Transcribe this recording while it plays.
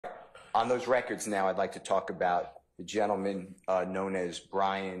On those records now, I'd like to talk about the gentleman known as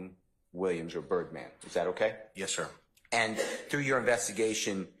Bryan Williams, or Birdman. Is that okay? Yes, sir. And through your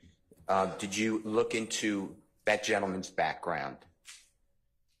investigation, did you look into that gentleman's background?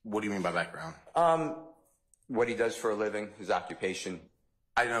 What do you mean by background? What he does for a living, his occupation.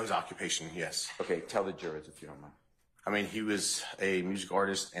 I know his occupation, yes. Okay, tell the jurors if you don't mind. I mean, he was a music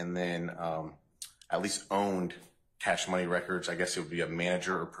artist and then at least owned Cash Money Records. I guess it would be a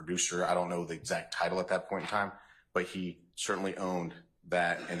manager or producer. I don't know the exact title at that point in time, but he certainly owned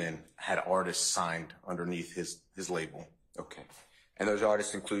that and then had artists signed underneath his label. Okay. And those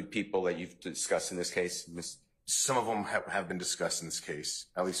artists include people that you've discussed in this case? Some of them have been discussed in this case.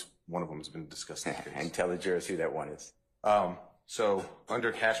 At least one of them has been discussed in this case. And tell the jurors who that one is. So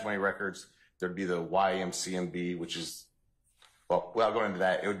under Cash Money Records, there'd be the YMCMB, which is, well, without going into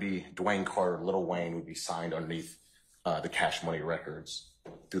that, it would be Dwayne Carter, Lil Wayne would be signed underneath the Cash Money Records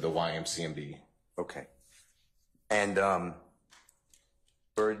through the YMCMB. Okay. And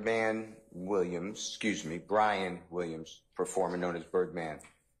Bryan Williams, performer known as Birdman,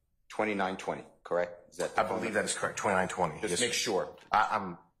 2920, correct? Is that I believe that is correct, 2920. Just make sure.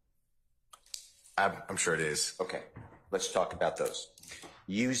 I'm sure it is. Okay. Let's talk about those.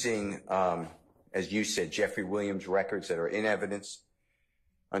 Using, as you said, Jeffrey Williams records that are in evidence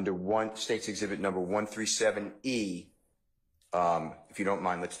under State's Exhibit number 137E. If you don't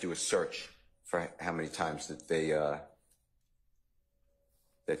mind, let's do a search for how many times that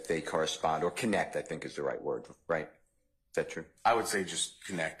they correspond, or connect, I think is the right word, right? Is that true? I would say just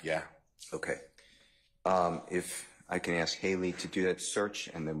connect, yeah. Okay. If I can ask Haley to do that search,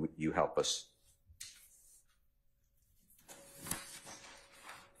 and then you help us.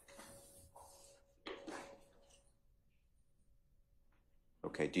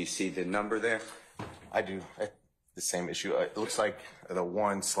 Okay, do you see the number there? I do. The same issue. It looks like the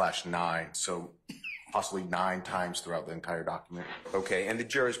 1/9, so possibly 9 times throughout the entire document. Okay, and the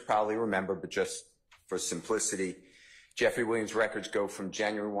jurors probably remember, but just for simplicity, Jeffrey Williams records go from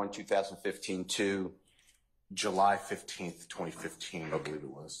January 1, 2015 to July 15th, 2015, I believe it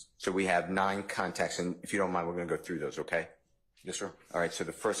was. So we have 9 contacts, and if you don't mind, we're going to go through those, okay? Yes, sir. All right, so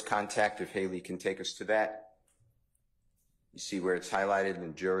the first contact, if Haley can take us to that. You see where it's highlighted,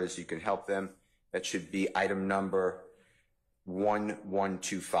 and jurors, you can help them. That should be item number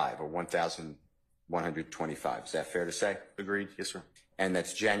 1125, or 1125. Is that fair to say? Agreed. Yes, sir. And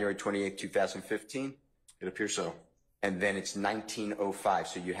that's January 28, 2015? It appears so. And then it's 1905,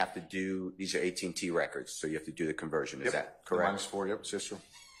 so you have to do, these are AT&T records, so you have to do the conversion. Is that correct? -4, yep, yes, sir.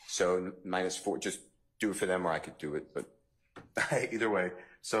 So -4, just do it for them, or I could do it, but. Either way.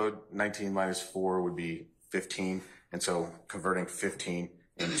 So 19 -4 would be 15. And so converting 15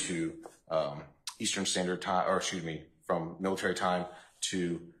 into Eastern Standard Time, or excuse me, from military time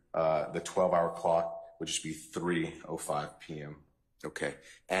to the 12-hour clock would just be 3:05 p.m. Okay.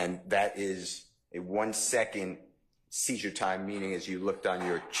 And that is a 1-second seizure time, meaning as you looked on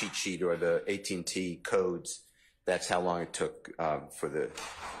your cheat sheet or the AT&T codes, that's how long it took for the...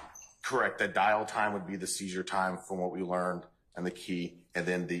 Correct. The dial time would be the seizure time from what we learned, and the key, and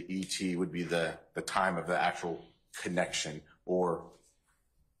then the ET would be the time of the actual connection, or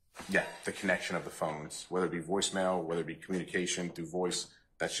the connection of the phones, whether it be voicemail, whether it be communication through voice.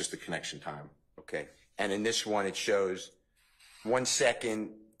 That's just the connection time. Okay. And in this one, it shows 1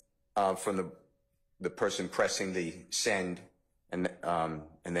 second from the person pressing the send, and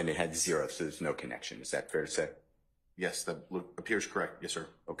then it had 0, so there's no connection. Is that fair to say? Yes, that appears correct. Yes, sir.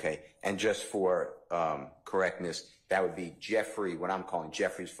 Okay. And just for correctness, that would be Jeffrey, what I'm calling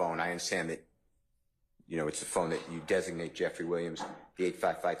Jeffrey's phone. I understand that, you know, it's the phone that you designate Jeffrey Williams, the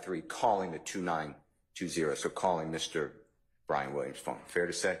 8553, calling the 2920. So calling Mr. Bryan Williams' phone. Fair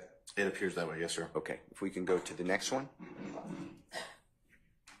to say? It appears that way, yes, sir. Okay. If we can go to the next one.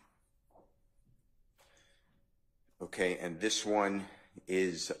 Okay, and this one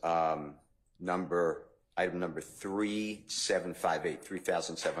is item number 3758,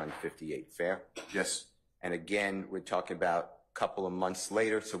 3758. Fair? Yes. And again, we're talking about a couple of months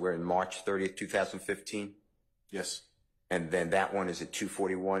later, so we're in March 30th, 2015. Yes. And then that one is at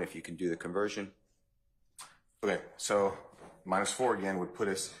 241, if you can do the conversion. Okay, so -4 again would put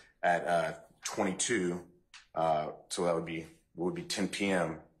us at 22. So that would be 10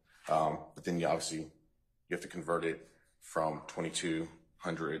 p.m. But then obviously you have to convert it from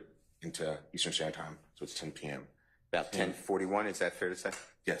 2200 into Eastern Standard Time, so it's 10 p.m. About 10:41, is that fair to say?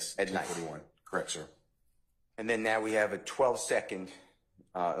 Yes, at 10:41. Correct, sir. And then now we have a 12-second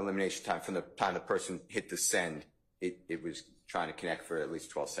elimination time from the time the person hit the send. It was trying to connect for at least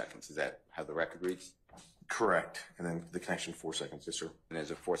 12 seconds. Is that how the record reads? Correct. And then the connection 4 seconds. Yes, sir. And there's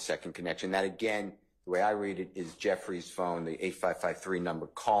a 4-second connection. That, again, the way I read it is Jeffrey's phone, the 8553 number,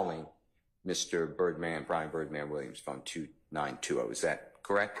 calling Mr. Birdman, Brian Birdman Williams' phone, 2920. Is that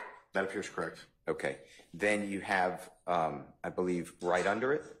correct? That appears correct. Okay. Then you have, I believe, right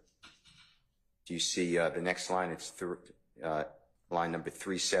under it. Do you see the next line? It's line number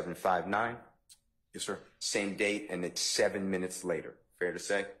 3759. Yes, sir. Same date, and it's 7 minutes later. Fair to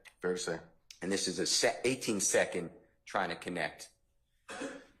say? Fair to say. And this is a 18-second trying to connect,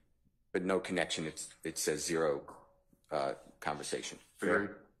 but no connection. It says zero conversation.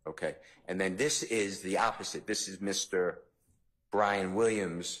 Fair. Okay. And then this is the opposite. This is Mr. Brian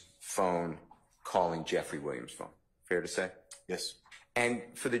Williams' phone calling Jeffrey Williams' phone. Fair to say? Yes. And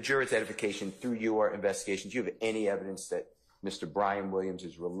for the jurors' edification, through your investigations, do you have any evidence that Mr. Brian Williams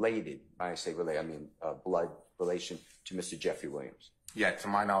is related? When I say related, I mean blood relation to Mr. Jeffrey Williams. Yeah, to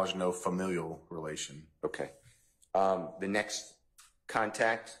my knowledge, no familial relation. Okay. The next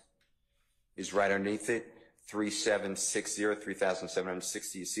contact is right underneath it, 3760,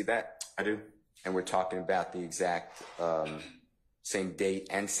 3760. You see that? I do. And we're talking about the exact same date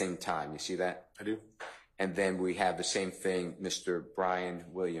and same time. You see that? I do. And then we have the same thing, Mr. Brian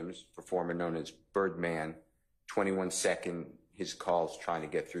Williams, performer known as Birdman, 21-second, his call's trying to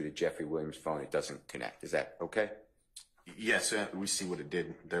get through to Jeffrey Williams' phone. It doesn't connect. Is that okay? Yes, we see what it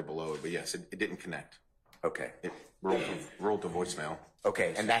did there below it, but yes, it didn't connect. Okay. It rolled to voicemail.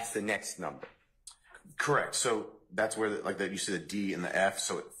 Okay, and that's the next number. Correct. So that's where, you see the D and the F,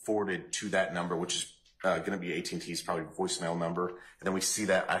 so it forwarded to that number, which is going to be AT&T's probably voicemail number. And then we see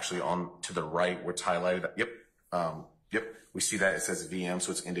that actually on to the right where it's highlighted. Yep. We see that it says VM,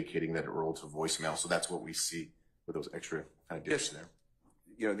 so it's indicating that it rolled to voicemail. So that's what we see with those extra kind of digits there.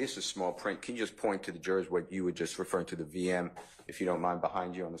 You know, this is small print. Can you just point to the jurors what you were just referring to, the VM, if you don't mind,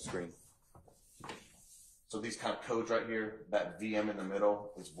 behind you on the screen? So these kind of codes right here, that VM in the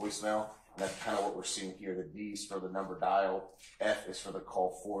middle is voicemail. And that's kind of what we're seeing here. The D is for the number dialed, F is for the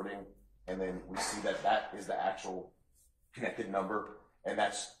call forwarding, and then we see that that is the actual connected number. And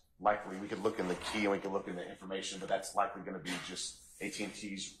that's likely, we could look in the key and we could look in the information, but that's likely going to be just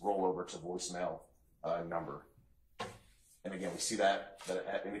AT&T's rollover to voicemail number. And again, we see that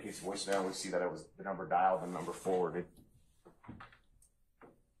it indicates voicemail. We see that it was the number dialed and number forwarded.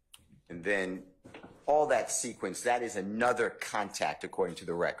 And then all that sequence, that is another contact according to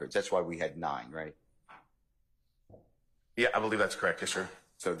the records. That's why we had 9, right? Yeah, I believe that's correct. Yes, sir.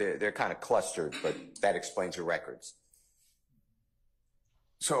 So they're kind of clustered, but that explains the records.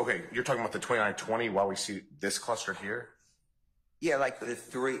 So, okay, you're talking about the 2920 while we see this cluster here? Yeah, like the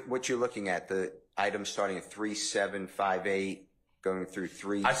three, what you're looking at, the items starting at 3758, going through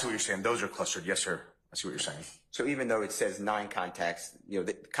 3. I see what you're saying. Those are clustered. Yes, sir. I see what you're saying. So even though it says 9 contacts, you know,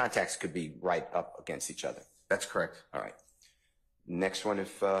 the contacts could be right up against each other. That's correct. All right. Next one,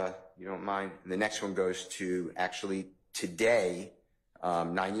 if you don't mind. The next one goes to actually today,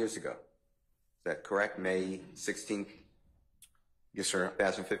 9 years ago. Is that correct? May 16th? Yes, sir.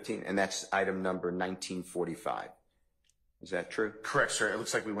 2015. And that's item number 1945. Is that true? Correct, sir. It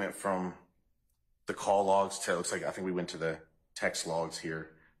looks like we went from the call logs to, I think we went to the text logs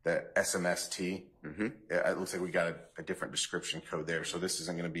here, the SMST. Mm-hmm. It looks like we got a different description code there. So this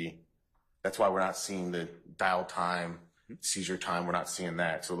isn't going to be, that's why we're not seeing the dial time, seizure time. We're not seeing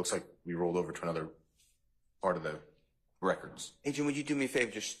that. So it looks like we rolled over to another part of the records. Agent, would you do me a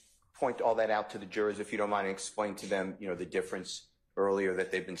favor? Just point all that out to the jurors, if you don't mind, and explain to them, you know, the difference earlier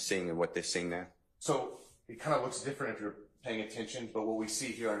that they've been seeing and what they're seeing now. So it kind of looks different if you're paying attention, but what we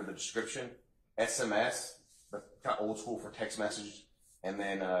see here under the description, SMS, the kind of old school for text message, and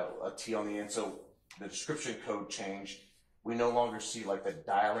then a T on the end. So the description code changed. We no longer see like the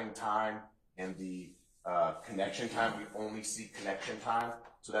dialing time and the connection time. We only see connection time.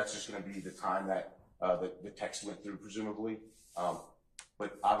 So that's just going to be the time that the text went through, presumably.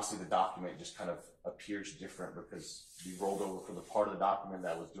 But obviously the document just kind of appears different because we rolled over from the part of the document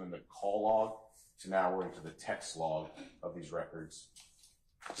that was doing the call log to now we're into the text log of these records.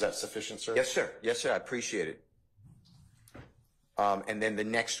 Is that sufficient, sir? Yes, sir. Yes, sir. I appreciate it. And then the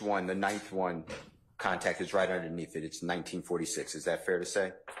next one, the 9th one, contact is right underneath it. It's 1946. Is that fair to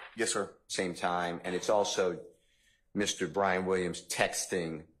say? Yes, sir. Same time. And it's also Mr. Brian Williams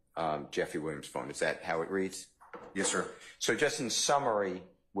texting Jeffrey Williams' phone. Is that how it reads? Yes, sir. So just in summary,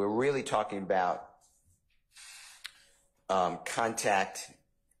 we're really talking about contact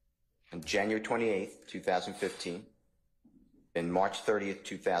on January 28th, 2015, and March 30th,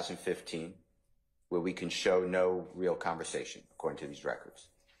 2015, where we can show no real conversation, according to these records.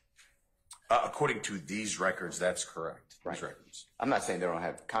 According to these records, that's correct. Right. These records. I'm not saying they don't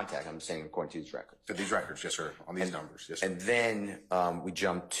have contact. I'm saying according to these records. To these records, yes, sir. On these numbers, yes, sir. And then we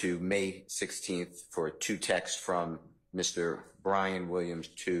jump to May 16th for 2 texts from Mr. Brian Williams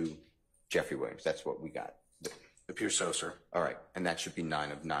to Jeffrey Williams. That's what we got. Appears so, sir. All right. And that should be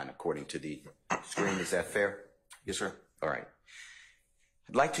 9 of 9 according to the screen. Is that fair? Yes, sir. All right.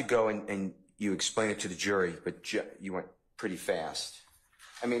 I'd like to go and you explain it to the jury, but you went pretty fast.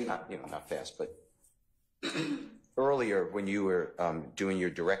 I mean, not fast, but earlier when you were doing your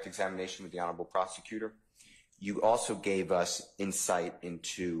direct examination with the Honorable Prosecutor, you also gave us insight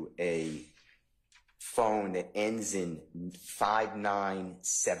into a phone that ends in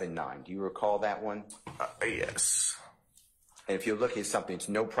 5979. Do you recall that one? Yes. And if you're looking at something, it's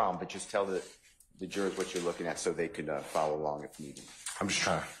no problem, but just tell the jurors what you're looking at so they could follow along if needed. I'm just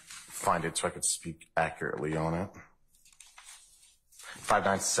trying to find it so I could speak accurately on it.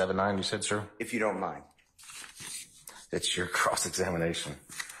 5979, you said, sir? If you don't mind. It's your cross-examination.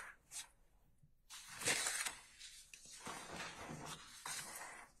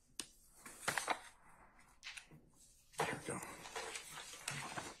 Here we go.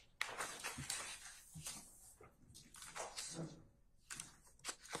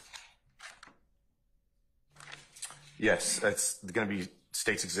 Yes, that's going to be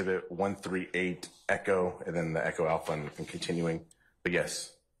State's Exhibit 138 Echo, and then the Echo Alpha and continuing. But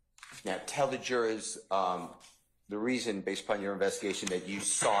yes. Now, tell the jurors the reason, based upon your investigation, that you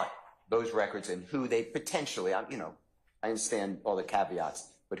sought those records and who they potentially, I understand all the caveats,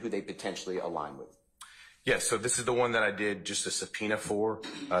 but who they potentially align with. Yes, so this is the one that I did just a subpoena for,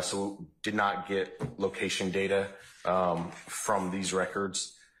 so did not get location data from these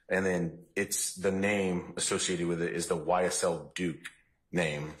records. And then it's the name associated with it is the YSL Duke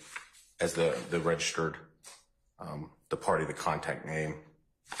name as the registered, the party, the contact name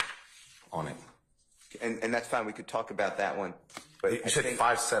on it. And that's fine. We could talk about that one. But you said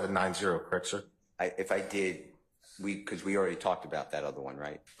 5790, correct, sir? If I did, because we already talked about that other one,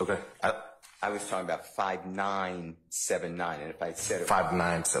 right? Okay. I was talking about 5979, and if I said it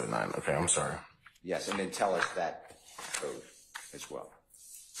 5979. Okay, I'm sorry. Yes, and then tell us that code as well.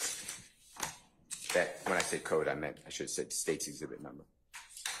 That when I said code, I should have said State's Exhibit number.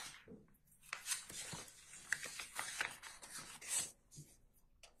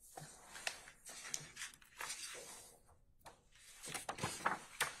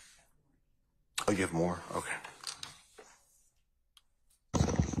 Oh, you have more? Okay.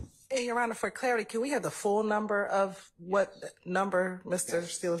 Hey, Your Honor, for clarity, can we have the full number of what number Mr.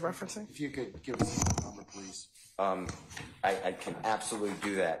 Steele is referencing? If you could give us the number, please. I can absolutely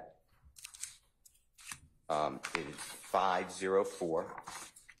do that. It is 504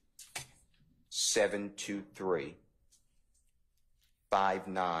 723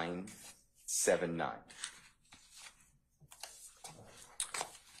 5979.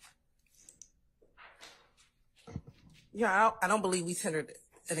 Yeah, I don't believe we tendered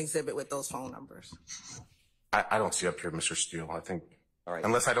an exhibit with those phone numbers. I don't see up here, Mr. Steele. I think, all right.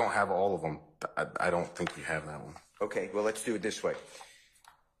 Unless I don't have all of them, I don't think we have that one. Okay, well, let's do it this way.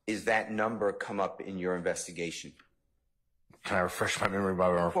 Is that number come up in your investigation? Can I refresh my memory by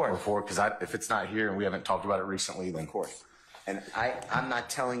our report? Because if it's not here and we haven't talked about it recently, then. Of course. And I'm not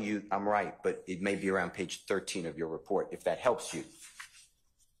telling you I'm right, but it may be around page 13 of your report, if that helps you.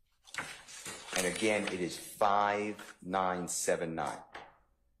 And again, it is 5979.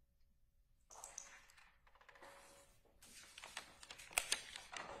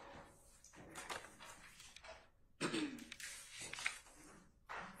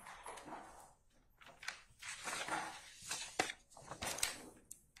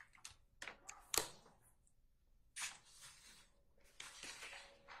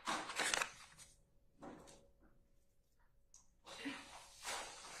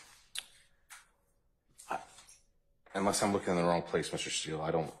 Unless I'm looking in the wrong place, Mr. Steele, I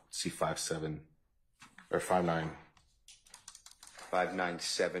don't see 57 or 59.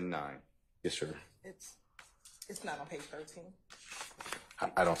 5979. Yes, sir. It's not on page 13.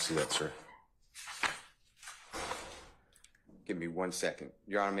 I don't see that, sir. Give me 1 second.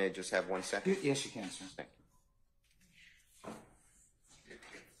 Your Honor, may I just have 1 second? Yes, you can, sir. Thank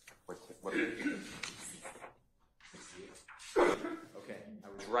you. Okay, I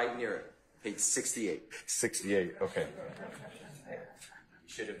was right near it. Page 68. 68, okay. You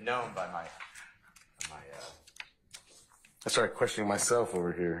should have known by my I started questioning myself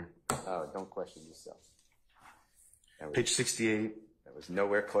over here. oh, don't question yourself. Page 68. That was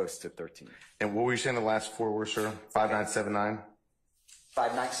nowhere close to 13. And what were you saying the last four were, sir? 5979?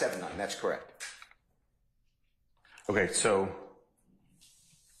 5979, that's correct. Okay, so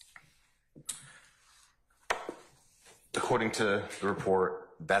According to the report,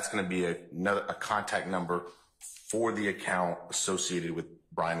 that's going to be a contact number for the account associated with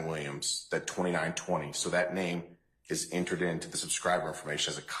Bryan Williams, that 2920. So that name is entered into the subscriber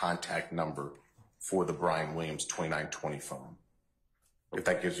information as a contact number for the Bryan Williams 2920 phone. If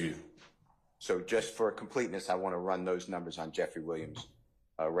that gives you. So just for completeness, I want to run those numbers on Jeffrey Williams'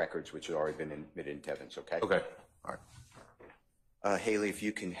 records, which have already been admitted into evidence, okay? Okay. All right. Haley, if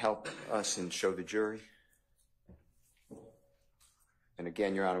you can help us and show the jury. And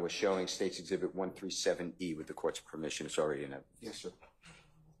again, Your Honor, we're showing State's Exhibit 137E with the court's permission. It's already in evidence. Yes, sir.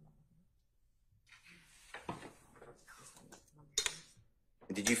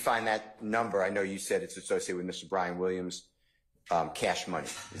 And did you find that number? I know you said it's associated with Mr. Bryan Williams' cash money.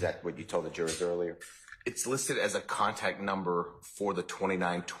 Is that what you told the jurors earlier? It's listed as a contact number for the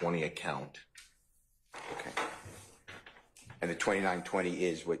 2920 account. Okay. And the 2920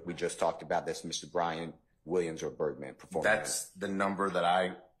 is what we just talked about. That's Mr. Bryan Williams or Birdman performing. That's the number that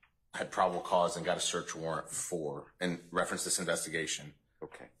I had probable cause and got a search warrant for and reference this investigation.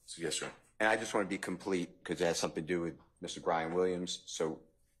 Okay. So yes, sir. And I just want to be complete because it has something to do with Mr. Bryan Williams. So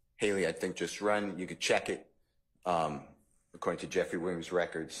Haley, I think just run, you could check it. According to Jeffrey Williams'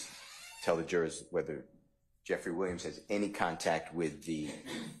 records, tell the jurors whether Jeffrey Williams has any contact with the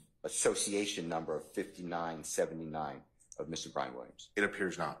association number of 5979 of Mr. Bryan Williams. It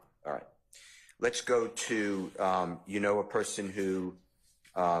appears not. All right. Let's go to, a person who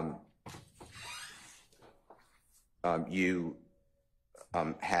you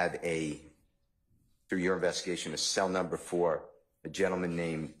had through your investigation, a cell number for a gentleman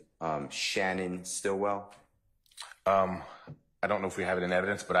named Shannon Stillwell. I don't know if we have it in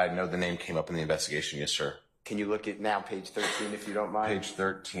evidence, but I know the name came up in the investigation. Yes, sir. Can you look at now page 13 if you don't mind? Page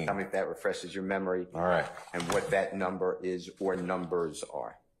 13. Tell me if that refreshes your memory. All right. And what that number is or numbers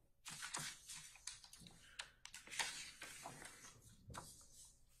are.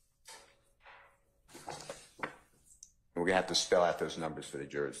 We're going to have to spell out those numbers for the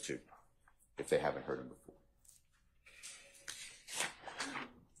jurors too, if they haven't heard them before.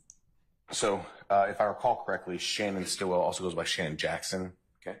 So, if I recall correctly, Shannon Stillwell also goes by Shannon Jackson.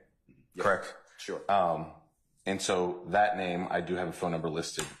 Okay. Yeah. Correct? Sure. And so that name, I do have a phone number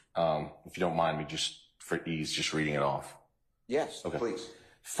listed. If you don't mind me just for ease, just reading it off. Yes, okay. Please.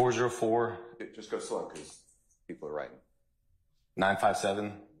 404. Just go slow because people are writing.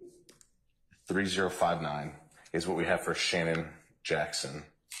 957 3059 is what we have for Shannon Jackson.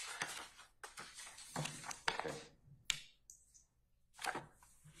 Okay.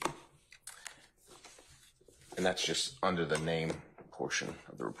 And that's just under the name portion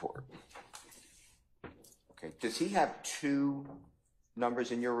of the report. Okay. Does he have two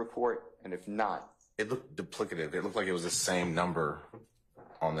numbers in your report? And if not, it looked duplicative. It looked like it was the same number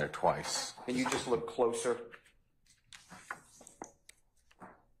on there twice. Can you just look closer?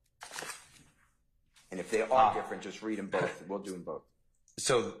 And if they are different, just read them both. We'll do them both.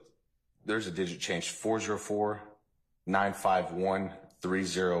 So there's a digit change. 404 951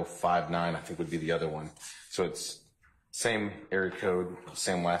 3059, I think would be the other one. So it's same area code,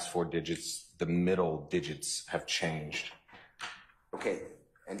 same last four digits. The middle digits have changed. Okay.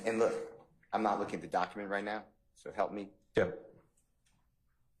 And look, I'm not looking at the document right now, so help me. Yep.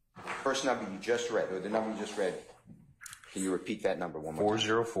 First number you just read, or the number you just read, can you repeat that number one more time?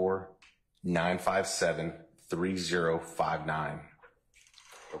 404 957 3059.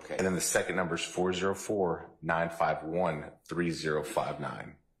 Okay. And then the second number is 404 951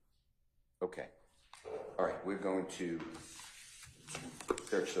 3059. Okay. All right. We're going to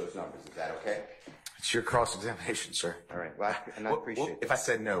search those numbers. Is that okay? It's your cross-examination, sir. All right. Well, and I appreciate it. If I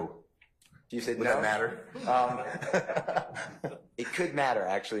said no, you said would no? that matter? It could matter,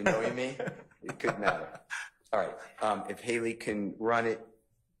 actually, knowing me. It could matter. All right. If Haley can run it,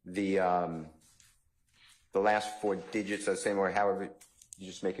 the last four digits of the same, or however, you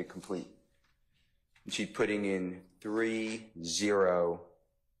just make it complete. And she's putting in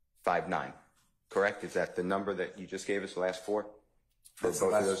 3059. Correct? Is that the number that you just gave us, the last four? For both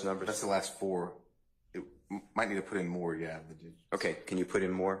of those numbers? That's the last four. It might need to put in more, yeah. The digits. Okay. Can you put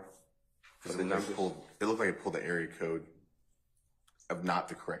in more of the numbers? It looked like it pulled the area code of not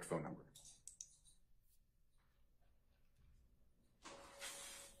the correct phone number.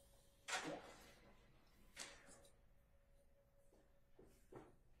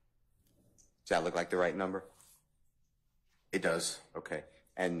 Does that look like the right number? It does. Okay.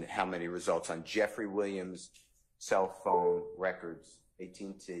 And how many results on Jeffrey Williams' cell phone records,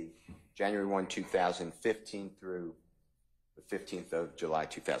 AT&T, January 1, 2015 through the 15th of July,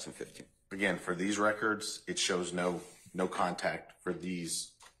 2015? Again, for these records, it shows no contact for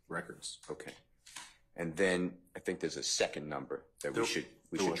these records. Okay. And then I think there's a second number that we should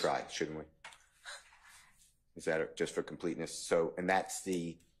try, shouldn't we? Is that just for completeness? So, and that's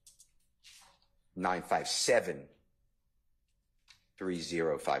the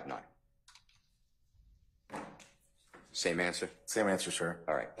 957-3059. Same answer? Same answer, sir.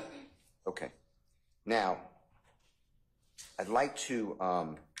 All right. Okay. Now, I'd like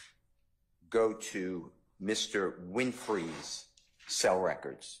to go to Mr. Winfrey's cell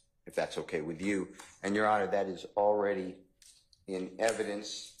records, if that's okay with you. And, Your Honor, that is already in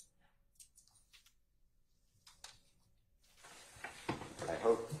evidence. I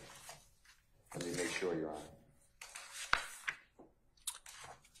hope. Let me make sure, Your Honor.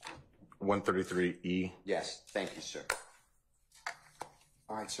 133E. Yes, thank you, sir.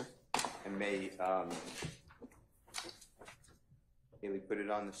 All right, sir. And may Haley put it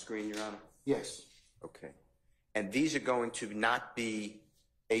on the screen, Your Honor? Yes. Okay. And these are going to not be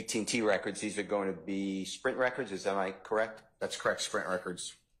AT&T records. These are going to be Sprint records. Is that correct? That's correct, Sprint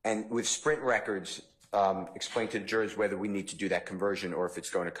records. And with Sprint records, explain to the jurors whether we need to do that conversion or if it's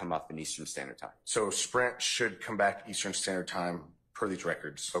going to come up in Eastern Standard Time. So Sprint should come back Eastern Standard Time per these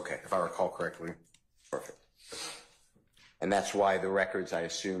records. Okay. If I recall correctly. Perfect. And that's why the records, I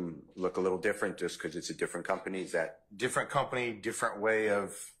assume, look a little different just because it's a different company. Is that? Different company, different way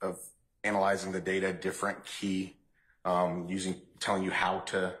of analyzing the data, different key, telling you how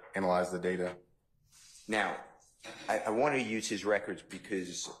to analyze the data. Now, I want to use his records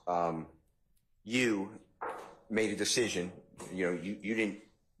because you made a decision. You didn't,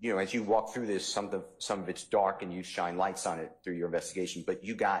 as you walk through this, some of it's dark and you shine lights on it through your investigation, but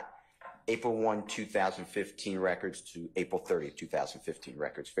you got April 1, 2015 records to April 30, 2015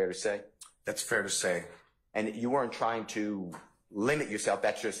 records. Fair to say? That's fair to say. And you weren't trying to limit yourself.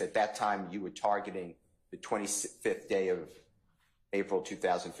 That's just at that time you were targeting the 25th day of April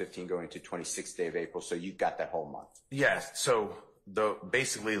 2015 going to 26th day of April. So you got that whole month. Yes. So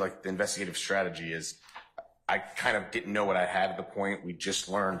basically like the investigative strategy is I kind of didn't know what I had at the point. We just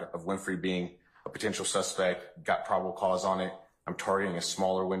learned of Winfrey being a potential suspect, got probable cause on it. I'm targeting a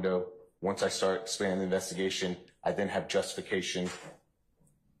smaller window. Once I start expanding the investigation, I then have justification,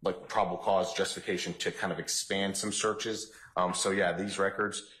 like probable cause justification to kind of expand some searches. So yeah, these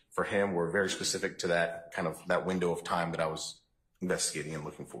records for him were very specific to that window of time that I was investigating and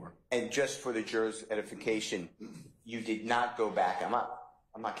looking for. And just for the jurors' edification, you did not go back. I'm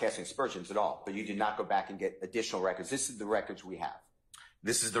not casting aspersions at all, but you did not go back and get additional records. This is the records we have.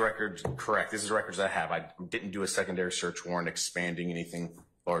 This is the records, correct. This is the records I have. I didn't do a secondary search warrant expanding anything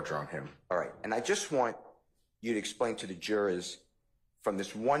larger on him. All right. And I just want you to explain to the jurors from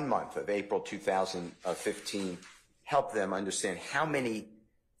this 1 month of April 2015, help them understand how many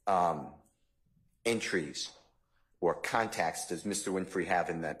entries or contacts does Mr. Winfrey have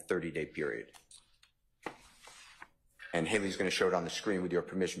in that 30-day period? And Haley's going to show it on the screen with your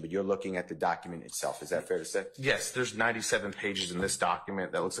permission, but you're looking at the document itself. Is that fair to say? Yes, there's 97 pages in this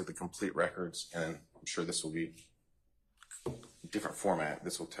document. That looks like the complete records, and I'm sure this will be a different format.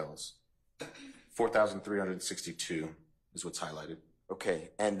 This will tell us. 4,362 is what's highlighted.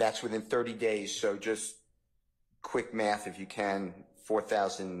 Okay, and that's within 30 days, so just quick math if you can.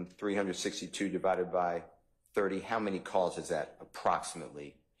 4,362 divided by 30, how many calls is that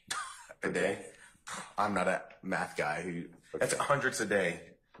approximately? A day? I'm not a math guy. Okay. That's hundreds a day.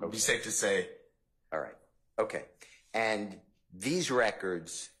 It would be safe to say. All right. Okay. And these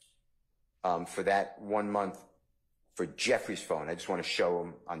records for that 1 month for Jeffrey's phone, I just want to show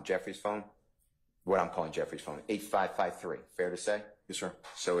them on Jeffrey's phone, what I'm calling Jeffrey's phone, 8553. Fair to say? Yes, sir.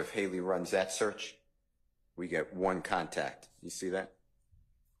 So if Haley runs that search, we get one contact. You see that?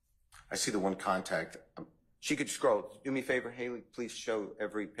 I see the one contact. She could scroll. Do me a favor, Haley, please show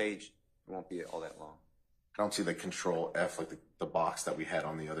every page. It won't be all that long. I don't see the Control F, like the box that we had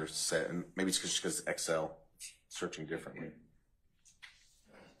on the other set. And maybe it's just because Excel searching differently.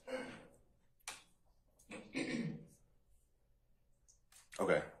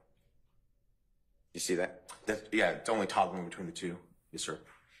 Okay. You see that? Yeah, it's only toggling between the two. Yes, sir.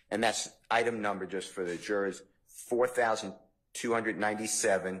 And that's item number just for the jurors,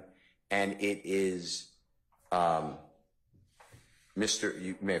 4,297. And it is, you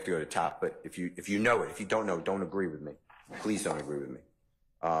may have to go to the top, but if you know it, if you don't know, don't agree with me. Please don't agree with me.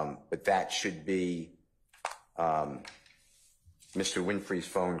 But that should be Mr. Winfrey's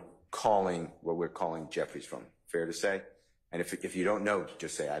phone calling what we're calling Jeffrey's phone. Fair to say? And if you don't know,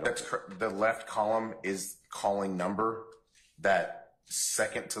 just say I don't. That's correct. The left column is calling number. That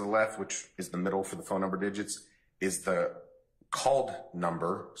second to the left, which is the middle for the phone number digits, is the called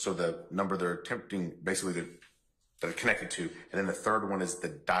number. So the number they're attempting basically to that are connected to. And then the third one is the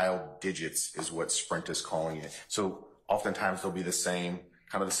dial digits is what Sprint is calling it. So oftentimes they'll be the same,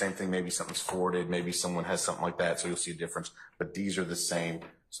 kind of the same thing. Maybe something's forwarded, maybe someone has something like that. So you'll see a difference, but these are the same.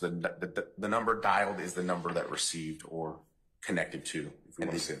 So the number dialed is the number that received or connected to, if we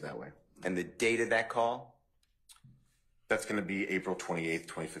want to say it that way. And the date of that call? That's going to be April 28th,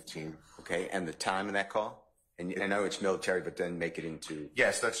 2015. Okay. And the time of that call? And I know it's military, but then make it into.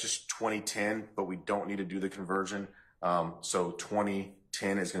 Yes, that's just 2010, but we don't need to do the conversion. So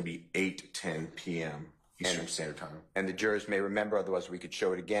 2010 is going to be 8:10 p.m. Eastern Standard Time. And the jurors may remember, otherwise we could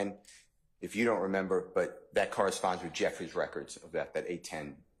show it again if you don't remember, but that corresponds with Jeffrey's records of that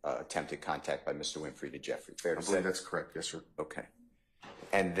 8:10 attempted contact by Mr. Winfrey to Jeffrey. Fair to say? I believe that's correct. Yes, sir. Okay.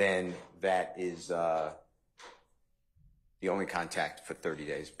 And then that is the only contact for 30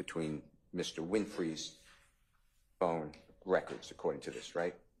 days between Mr. Winfrey's phone records, according to this,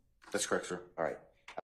 right? That's correct, sir. All right.